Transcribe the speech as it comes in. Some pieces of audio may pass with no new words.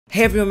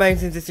Hey everyone, my name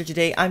is NapkinNate.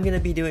 Today I'm going to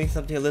be doing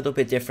something a little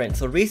bit different.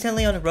 So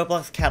recently on the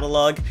Roblox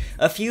catalog,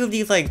 a few of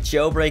these like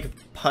jailbreak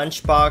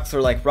punch box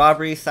or like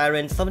robbery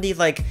sirens, some of these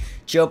like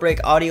jailbreak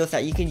audios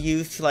that you can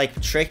use to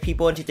like trick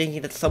people into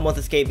thinking that someone's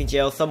escaping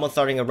jail, someone's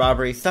starting a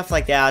robbery, stuff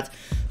like that.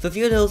 So a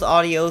few of those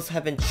audios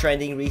have been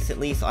trending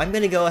recently, so I'm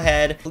going to go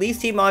ahead. Police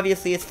team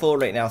obviously is full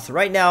right now. So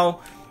right now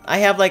I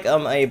have like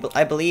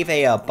I believe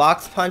a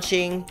box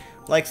punching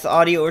like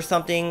audio or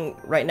something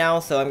right now,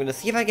 so I'm gonna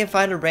see if I can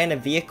find a random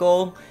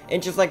vehicle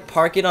and just like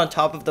park it on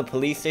top of the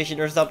police station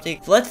or something.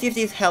 So let's see if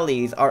these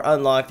helis are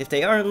unlocked. If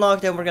they are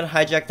unlocked, then we're gonna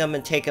hijack them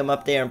and take them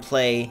up there and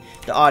play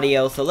the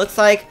audio. So it looks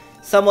like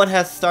someone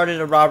has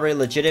started a robbery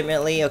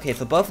legitimately. Okay,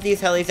 so both of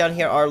these helis down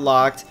here are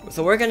locked.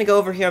 So we're gonna go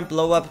over here and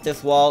blow up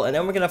this wall, and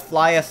then we're gonna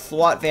fly a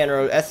SWAT van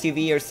or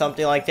SUV or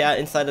something like that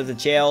inside of the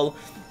jail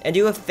and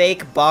do a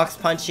fake box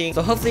punching.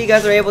 So hopefully you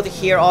guys are able to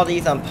hear all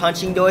these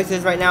punching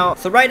noises right now.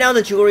 So right now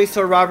the jewelry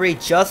store robbery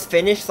just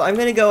finished, so I'm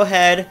gonna go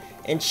ahead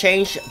and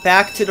change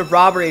back to the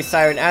robbery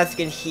siren. As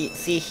you can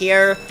see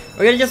here,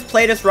 we're gonna just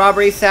play this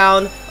robbery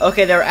sound.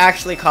 Okay, they're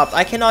actually cops.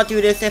 I cannot do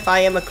this if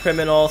I am a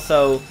criminal,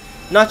 so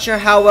not sure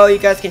how well you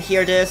guys can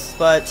hear this,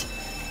 but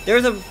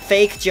there's a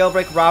fake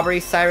jailbreak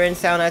robbery siren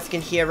sound, as you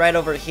can hear right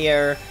over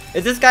here.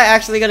 Is this guy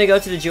actually gonna go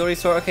to the jewelry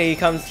store? Okay,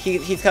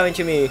 he's coming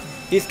to me.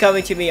 He's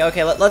coming to me.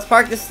 Okay, let's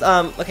park this.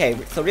 Okay,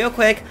 so real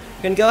quick,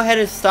 we're gonna go ahead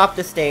and stop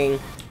this thing.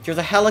 There's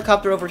a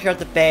helicopter over here at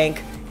the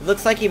bank. It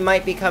looks like he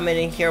might be coming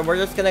in here. We're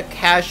just gonna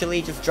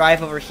casually just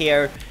drive over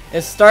here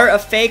and start a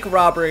fake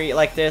robbery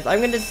like this.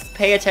 I'm gonna just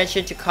pay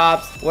attention to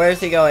cops. Where is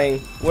he going?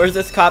 Where's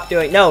this cop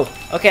doing? No.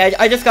 Okay,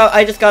 I just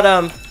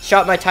got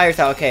shot my tires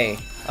out. Okay.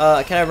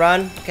 Can I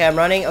run? Okay, I'm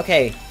running.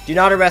 Okay. Do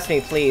not arrest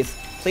me, please.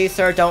 Please,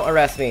 sir, don't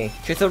arrest me.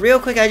 Okay, so real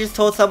quick, I just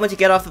told someone to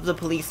get off of the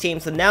police team,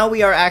 so now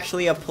we are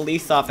actually a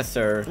police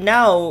officer.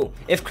 Now,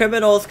 if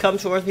criminals come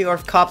towards me or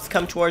if cops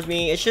come towards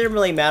me, it shouldn't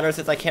really matter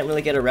since I can't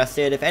really get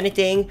arrested. If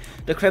anything,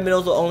 the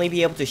criminals will only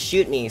be able to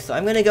shoot me. So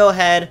I'm gonna go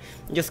ahead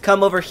and just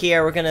come over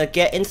here. We're gonna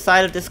get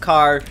inside of this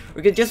car.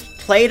 We're gonna just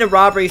play the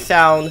robbery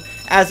sound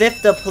as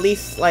if the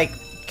police, like,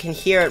 can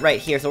hear it right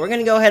here. So we're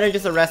gonna go ahead and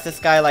just arrest this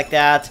guy like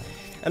that.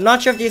 I'm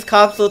not sure if these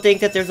cops will think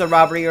that there's a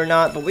robbery or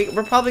not, but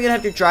we're probably gonna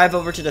have to drive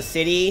over to the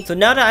city. So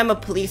now that I'm a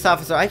police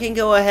officer, I can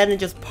go ahead and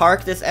just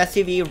park this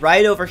SUV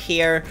right over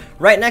here,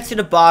 right next to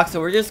the box.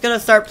 So we're just gonna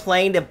start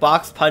playing the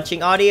box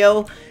punching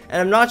audio. And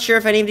I'm not sure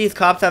if any of these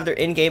cops have their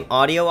in-game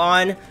audio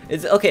on.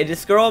 Okay,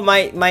 this girl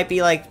might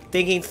be like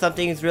thinking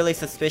something is really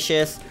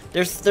suspicious.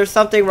 There's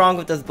something wrong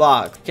with this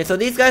box. Okay, so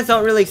these guys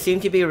don't really seem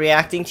to be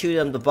reacting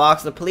to the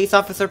box. The police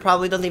officer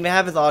probably doesn't even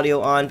have his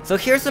audio on. So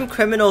here's some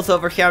criminals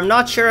over here. I'm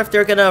not sure if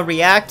they're gonna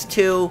react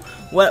to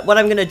what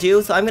I'm gonna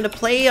do. So I'm gonna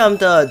play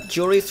the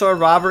jewelry store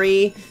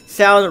robbery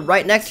sound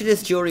right next to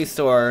this jewelry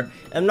store.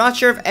 I'm not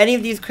sure if any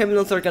of these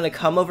criminals are gonna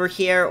come over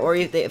here or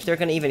if they're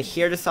gonna even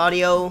hear this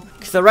audio.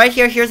 So right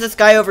here, here's this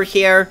guy over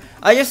here.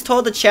 I just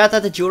told the chat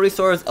that the jewelry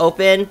store is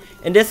open,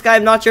 and this guy,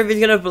 I'm not sure if he's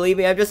gonna believe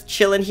me. I'm just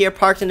chilling here,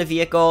 parked in the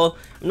vehicle.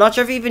 I'm not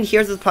sure if he even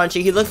hears us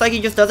punching. He looks like he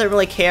just doesn't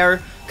really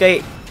care.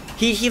 Okay,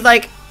 he's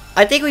like,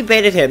 I think we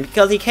baited him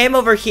because he came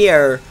over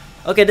here.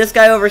 Okay, this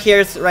guy over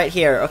here is right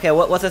here. Okay,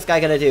 what's this guy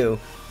gonna do?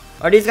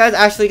 Are these guys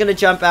actually gonna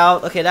jump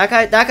out? Okay, that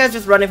guy's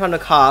just running from the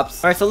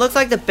cops. Alright, so it looks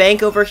like the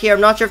bank over here.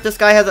 I'm not sure if this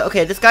guy has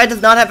okay, this guy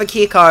does not have a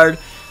key card.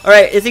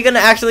 Alright, is he gonna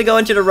actually go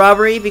into the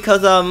robbery?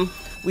 Because,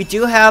 we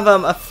do have,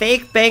 a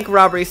fake bank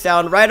robbery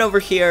sound right over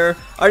here.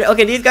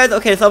 Okay, these guys,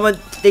 okay,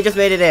 they just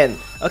made it in.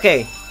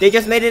 Okay, they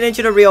just made it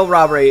into the real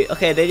robbery.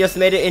 Okay, they just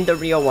made it in the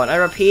real one. I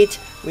repeat,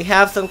 we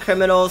have some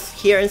criminals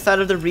here inside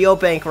of the real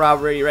bank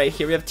robbery right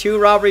here. We have 2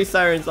 robbery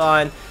sirens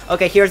on.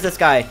 Okay, here's this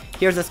guy.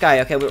 Here's this guy.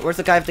 Okay, where's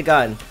the guy with the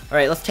gun?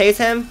 Alright, let's tase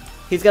him.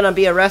 He's gonna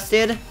be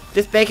arrested.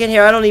 This bacon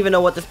here, I don't even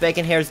know what this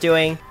bacon here is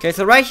doing. Okay,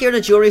 so right here,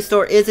 the jewelry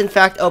store is in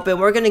fact open.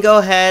 We're gonna go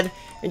ahead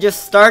and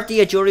just start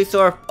the jewelry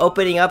store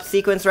opening up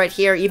sequence right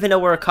here, even though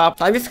we're a cop.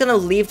 So I'm just gonna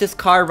leave this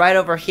car right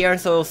over here,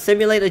 so it'll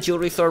simulate a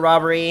jewelry store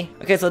robbery.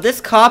 Okay, so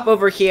this cop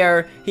over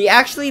here, he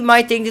actually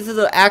might think this is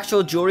an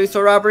actual jewelry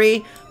store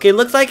robbery. Okay,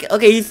 looks like,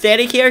 okay, he's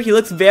standing here. He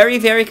looks very,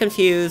 very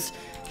confused.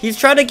 He's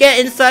trying to get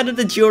inside of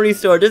the jewelry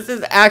store. This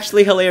is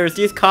actually hilarious.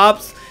 These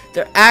cops,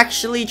 they're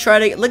actually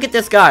trying to... Look at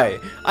this guy.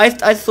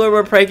 I swear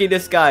we're pranking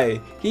this guy.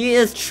 He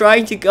is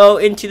trying to go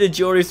into the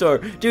jewelry store.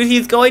 Dude,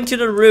 he's going to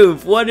the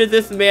roof. What is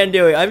this man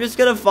doing? I'm just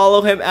gonna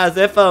follow him as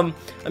if, I'm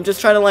just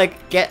trying to,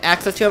 like, get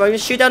access to him. I'm gonna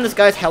shoot down this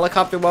guy's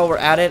helicopter while we're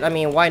at it. I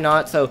mean, why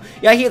not? So,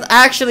 yeah, he's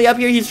actually up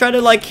here. He's trying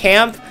to, like,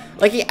 camp.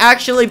 Like, he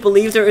actually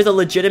believes there is a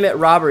legitimate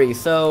robbery.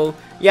 So,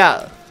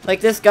 yeah. Like,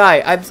 this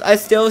guy, I'm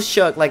still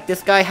shook. Like,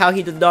 this guy, how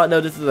he does not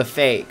know this is a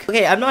fake.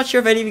 Okay, I'm not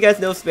sure if any of you guys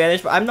know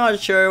Spanish, but I'm not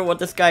sure what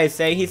this guy is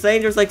saying. He's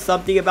saying there's, like,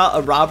 something about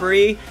a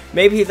robbery.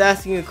 Maybe he's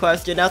asking a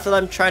question. That's what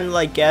I'm trying to,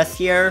 like, guess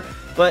here.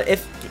 But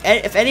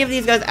if any of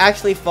these guys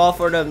actually fall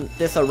for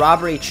this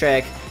robbery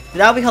trick,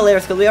 That'll be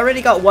hilarious because we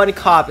already got one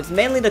cop. It's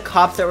mainly the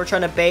cops that we're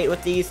trying to bait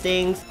with these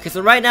things. Okay,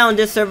 so right now in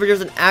this server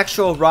there's an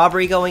actual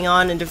robbery going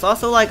on, and there's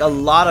also like a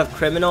lot of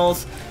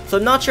criminals. So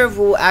I'm not sure if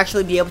we'll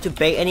actually be able to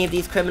bait any of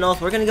these criminals.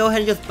 We're gonna go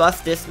ahead and just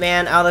bust this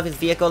man out of his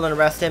vehicle and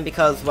arrest him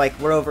because like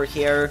we're over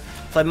here.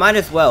 So I might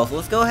as well. So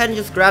let's go ahead and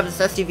just grab this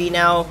SUV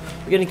now.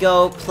 We're gonna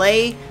go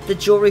play the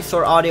jewelry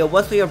store audio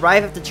once we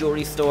arrive at the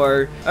jewelry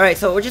store. Alright,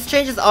 so we'll just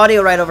change this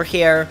audio right over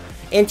here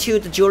into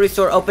the jewelry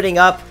store opening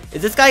up.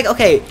 Is this guy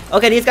okay?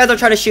 Okay, these guys are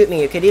trying to shoot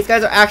me. Okay, these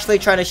guys are actually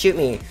trying to shoot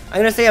me. I'm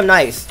gonna say I'm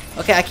nice.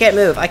 Okay, I can't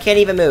move. I can't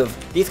even move.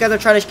 These guys are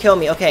trying to kill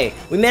me. Okay,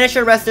 we managed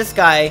to arrest this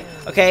guy.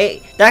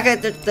 Okay, that guy,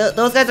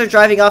 those guys are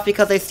driving off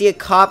because they see a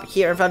cop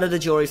here in front of the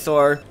jewelry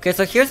store. Okay,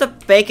 so here's a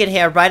bacon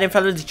hair right in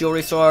front of the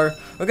jewelry store.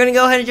 We're gonna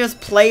go ahead and just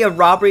play a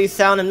robbery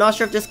sound. I'm not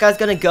sure if this guy's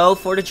gonna go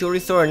for the jewelry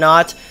store or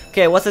not.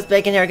 Okay, what's this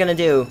bacon hair gonna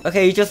do?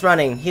 Okay, he's just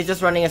running. He's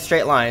just running a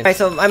straight line. Okay,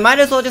 so I might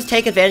as well just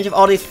take advantage of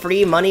all these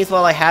free monies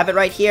while I have it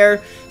right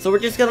here. So we're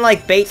just gonna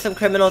like bait some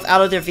criminals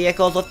out of their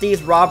vehicles with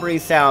these robbery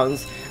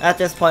sounds at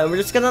this point. We're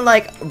just gonna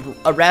like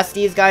arrest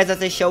these guys as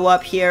they show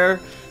up here.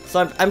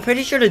 So I'm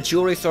pretty sure the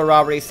jewelry store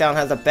robbery sound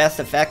has the best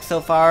effect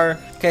so far.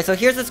 Okay, so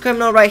here's this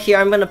criminal right here.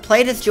 I'm gonna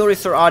play this jewelry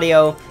store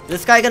audio.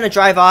 This guy gonna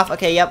drive off.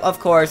 Okay, yep, of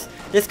course.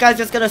 This guy's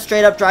just gonna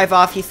straight up drive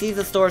off. He sees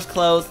the store's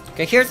closed.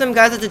 Okay, here's some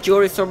guys at the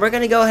jewelry store. We're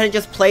gonna go ahead and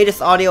just play this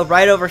audio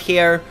right over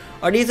here.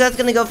 Are these guys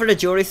gonna go for the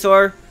jewelry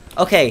store?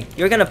 Okay,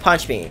 you're gonna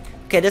punch me.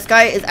 Okay, this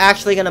guy is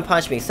actually gonna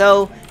punch me.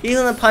 So, he's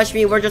gonna punch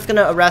me. We're just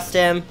gonna arrest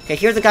him. Okay,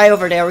 here's a guy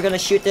over there. We're gonna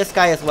shoot this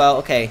guy as well.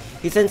 Okay,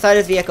 he's inside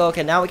his vehicle.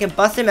 Okay, now we can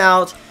bust him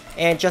out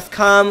and just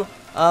come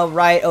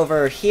right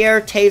over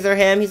here. Taser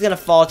him. He's gonna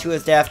fall to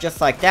his death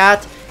just like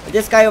that. And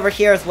this guy over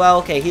here as well.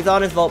 Okay, he's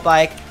on his Volt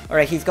bike.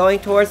 Alright, he's going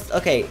towards...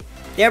 Okay,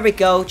 there we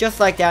go. Just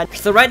like that.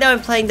 So right now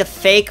I'm playing the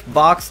fake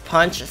box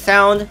punch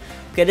sound.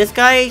 Okay, this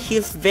guy,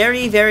 he's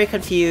very, very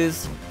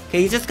confused.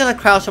 Okay, he's just gonna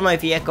crouch on my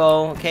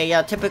vehicle. Okay,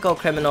 yeah, typical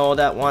criminal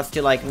that wants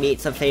to, like, meet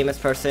some famous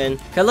person.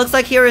 Okay, looks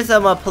like here is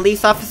a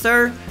police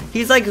officer.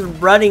 He's, like,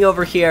 running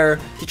over here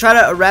to try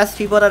to arrest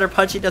people that are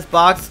punching this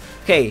box.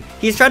 Okay,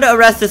 he's trying to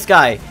arrest this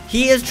guy.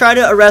 He is trying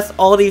to arrest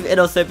all these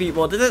innocent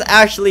people. This is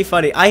actually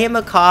funny. I am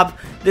a cop.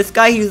 This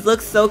guy, he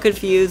looks so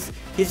confused.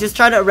 He's just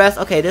trying to arrest...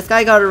 Okay, this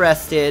guy got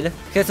arrested.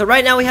 Okay, so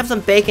right now we have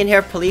some bacon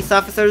hair police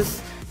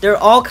officers. They're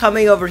all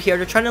coming over here.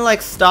 They're trying to,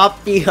 like,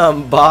 stop the,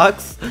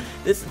 box.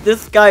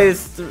 This guy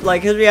is,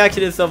 like, his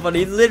reaction is so funny.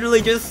 He's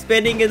literally just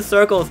spinning in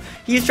circles.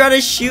 He's trying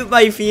to shoot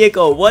my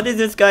vehicle. What is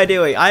this guy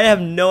doing? I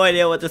have no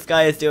idea what this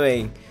guy is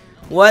doing.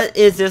 What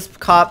is this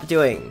cop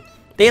doing?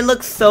 They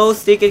look so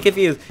stinking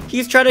confused.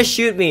 He's trying to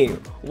shoot me.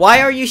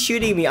 Why are you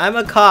shooting me? I'm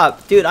a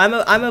cop. Dude, I'm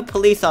a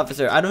police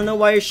officer. I don't know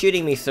why you're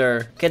shooting me,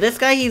 sir. Okay, this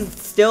guy, he's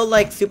still,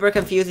 like, super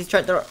confused. He's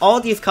trying... There are all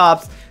these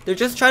cops. They're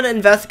just trying to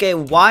investigate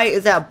why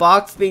is that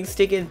box being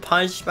stinking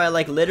punched by,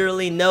 like,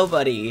 literally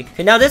nobody.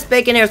 Okay, now this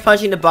bacon hair is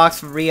punching the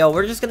box for real.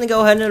 We're just gonna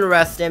go ahead and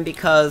arrest him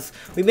because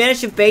we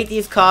managed to bait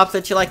these cops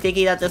into, like,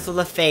 thinking that this was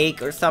a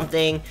fake or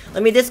something. I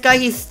mean, this guy,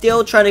 he's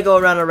still trying to go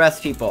around and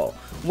arrest people.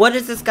 What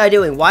is this guy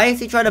doing? Why is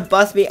he trying to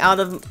bust me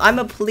out of... I'm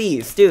a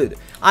police, dude.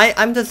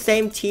 I'm the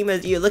same team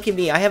as you. Look at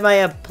me. I have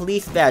my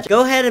police badge.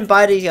 Go ahead and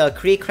buy the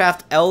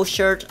Creecraft L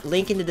shirt.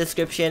 Link in the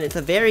description. It's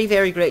a very,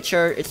 very great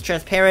shirt. It's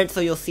transparent,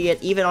 so you'll see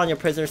it even on your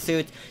prisoner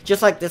suit.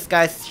 Just like this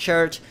guy's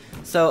shirt.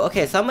 So,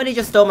 okay, somebody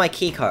just stole my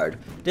key card.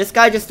 This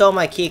guy just stole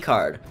my key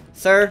card.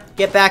 Sir,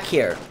 get back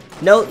here.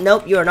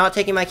 Nope, you are not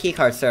taking my key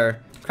card, sir.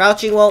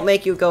 Crouching won't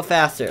make you go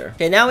faster.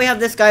 Okay, now we have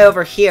this guy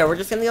over here. We're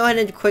just gonna go ahead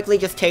and quickly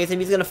just tase him.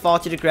 He's gonna fall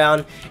to the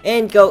ground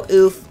and go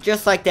oof,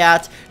 just like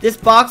that. This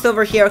box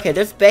over here, okay,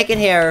 there's bacon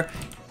hair.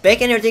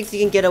 Bacon hair thinks he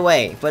can get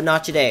away, but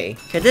not today.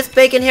 Okay, this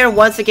bacon hair,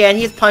 once again,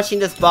 he's punching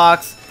this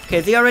box. Okay,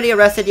 is he already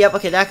arrested? Yep,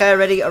 okay, that guy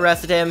already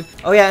arrested him.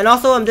 Oh yeah, and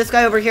also, this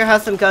guy over here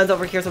has some guns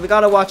over here, so we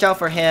gotta watch out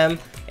for him.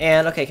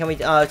 And, okay, can we,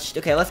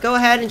 okay, let's go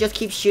ahead and just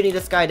keep shooting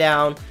this guy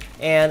down.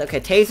 And,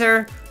 okay,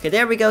 taser. Okay,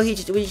 there we go, he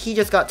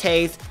just got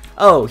tased.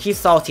 Oh, he's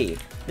salty.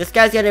 This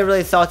guy's getting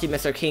really salty,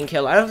 Mr. King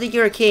Killer. I don't think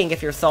you're a king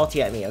if you're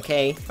salty at me,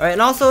 okay? Alright,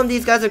 and also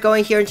these guys are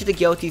going here into the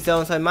guilty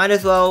zone, so I might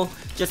as well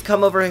just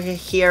come over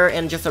here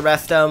and just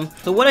arrest them.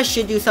 So what I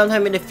should do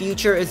sometime in the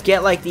future is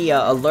get like the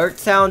alert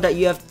sound that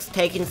you have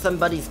taken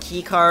somebody's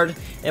key card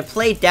and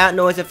play that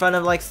noise in front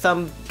of like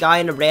some guy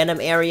in a random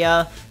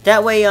area.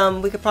 That way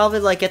we could probably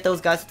like get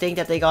those guys to think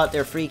that they got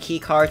their free key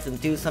cards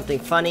and do something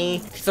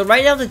funny. So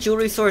right now the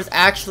jewelry store is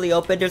actually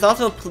open. There's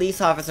also a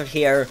police officer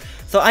here.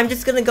 So I'm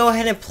just gonna go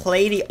ahead and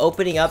play the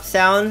opening up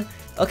sound.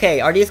 Okay,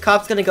 are these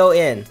cops gonna go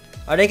in?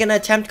 Are they gonna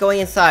attempt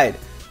going inside?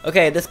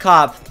 Okay, this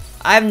cop.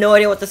 I have no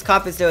idea what this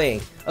cop is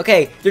doing.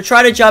 Okay, they're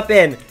trying to jump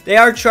in. They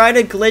are trying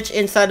to glitch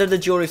inside of the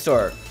jewelry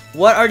store.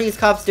 What are these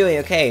cops doing?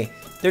 Okay,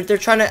 they're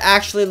trying to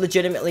actually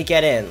legitimately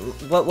get in.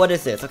 What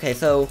is this? Okay,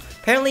 so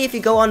apparently if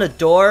you go on a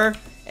door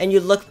and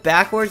you look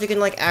backwards, you can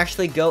like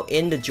actually go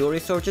in the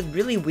jewelry store, which is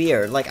really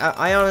weird. Like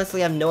I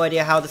honestly have no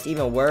idea how this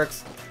even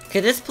works. Okay,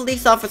 this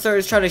police officer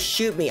is trying to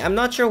shoot me. I'm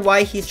not sure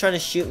why he's trying to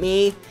shoot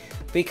me.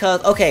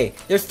 Because, okay,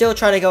 they're still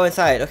trying to go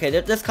inside. Okay,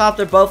 this cop,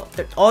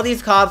 all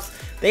these cops,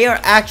 they are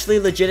actually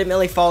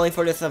legitimately falling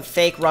for this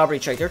fake robbery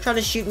trick. They're trying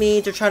to shoot me,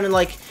 they're trying to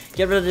like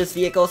get rid of this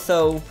vehicle,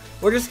 so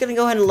we're just gonna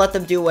go ahead and let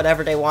them do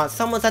whatever they want.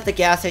 Someone's at the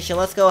gas station.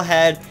 Let's go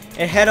ahead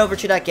and head over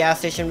to that gas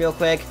station real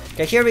quick.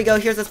 Okay, here we go.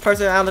 Here's this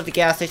person out of the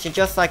gas station,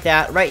 just like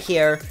that, right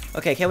here.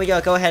 Okay, can we go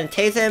ahead and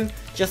tase him?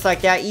 Just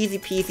like that, easy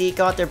peasy,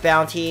 got their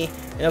bounty.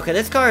 And okay,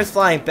 this car is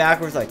flying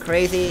backwards like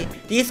crazy.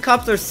 These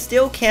cops are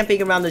still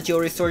camping around the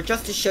jewelry store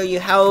just to show you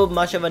how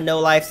much of a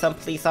no-life some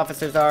police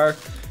officers are.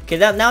 Okay,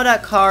 now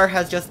that car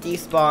has just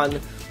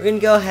despawned. We're gonna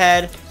go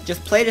ahead,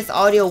 just play this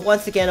audio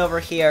once again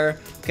over here.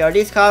 Okay, are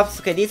these cops?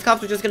 Okay, these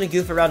cops are just gonna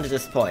goof around at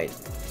this point.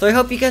 So I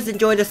hope you guys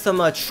enjoyed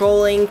some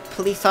trolling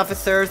police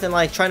officers and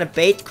like trying to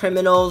bait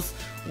criminals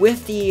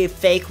with the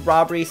fake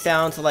robbery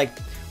sound. So like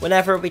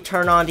whenever we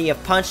turn on the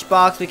punch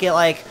box, we get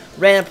like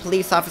random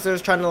police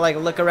officers trying to like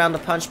look around the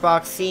punch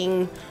box,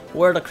 seeing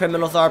where the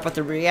criminals are, but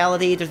the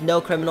reality, there's no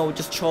criminal, we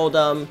just troll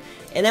them.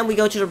 And then we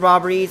go to the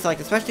robberies, like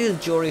especially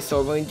the jewelry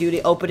store, when we do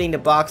the opening the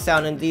box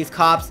sound, and these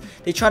cops,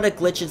 they try to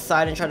glitch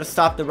inside and try to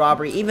stop the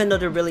robbery, even though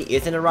there really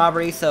isn't a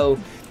robbery. So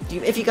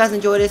if you guys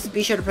enjoyed this,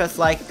 be sure to press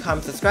like,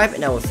 comment, subscribe,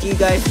 and I will see you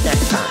guys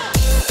next time.